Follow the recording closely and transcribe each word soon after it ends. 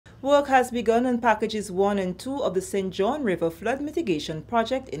Work has begun on packages 1 and 2 of the St. John River Flood Mitigation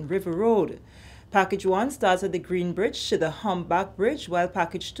Project in River Road. Package 1 starts at the Green Bridge to the Humpback Bridge, while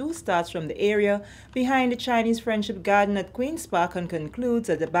Package 2 starts from the area behind the Chinese Friendship Garden at Queen's Park and concludes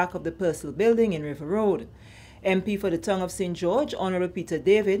at the back of the Purcell Building in River Road. MP for the Tongue of St. George, Honorable Peter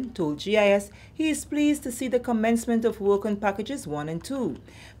David, told GIS he is pleased to see the commencement of work on Packages 1 and 2.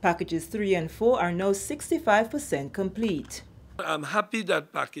 Packages 3 and 4 are now 65% complete. I'm happy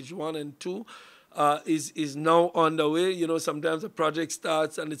that package 1 and 2 is now on the way. You know, sometimes a project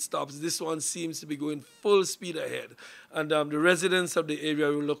starts and it stops. This one seems to be going full speed ahead. And the residents of the area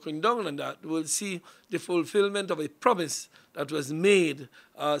are looking down on that will see the fulfillment of a promise that was made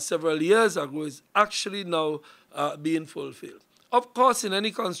several years ago is actually now being fulfilled. Of course, in any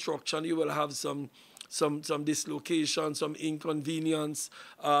construction, you will have some dislocation, some inconvenience.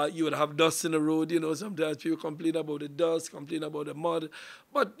 You would have dust in the road. You know, sometimes people complain about the dust, complain about the mud.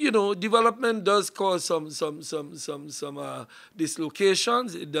 But you know, development does cause some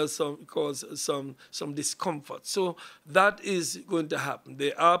dislocations. It does cause some discomfort. So that is going to happen.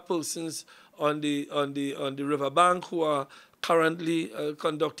 There are persons on the riverbank who are currently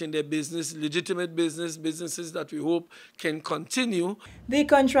conducting their business, legitimate businesses that we hope can continue. The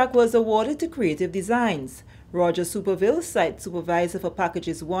contract was awarded to Creative Designs. Roger Superville, site supervisor for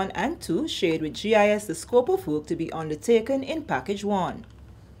Packages 1 and 2, shared with GIS the scope of work to be undertaken in Package 1.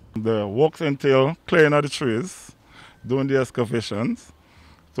 The works entail clearing of the trees, doing the excavations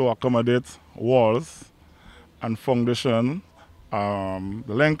to accommodate walls and foundation. The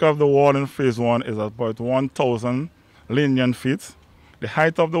length of the wall in Phase 1 is about 1,000 linear feet. The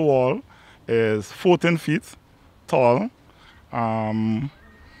height of the wall is 14 feet tall.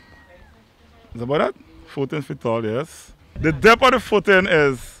 Is about that? 14 feet tall, yes. The depth of the footing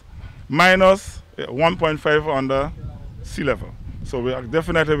is minus 1.5 under sea level. So we are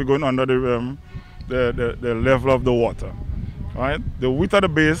definitely going under the level of the water. Right? The width of the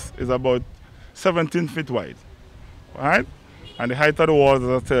base is about 17 feet wide. Right? And the height of the wall,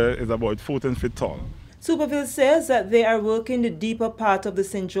 as I said, is about 14 feet tall. Superville says that they are working the deeper part of the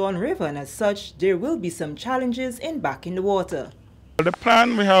St. John River, and as such, there will be some challenges in backing the water. The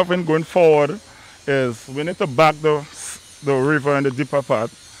plan we have in going forward is we need to back the river in the deeper part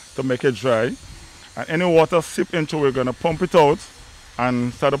to make it dry. And any water seep into, we're going to pump it out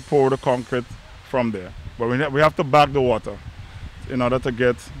and start to pour the concrete from there. But we have to back the water in order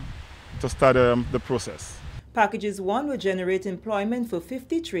to start the process. Packages 1 will generate employment for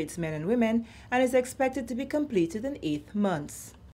 50 tradesmen and women and is expected to be completed in 8 months.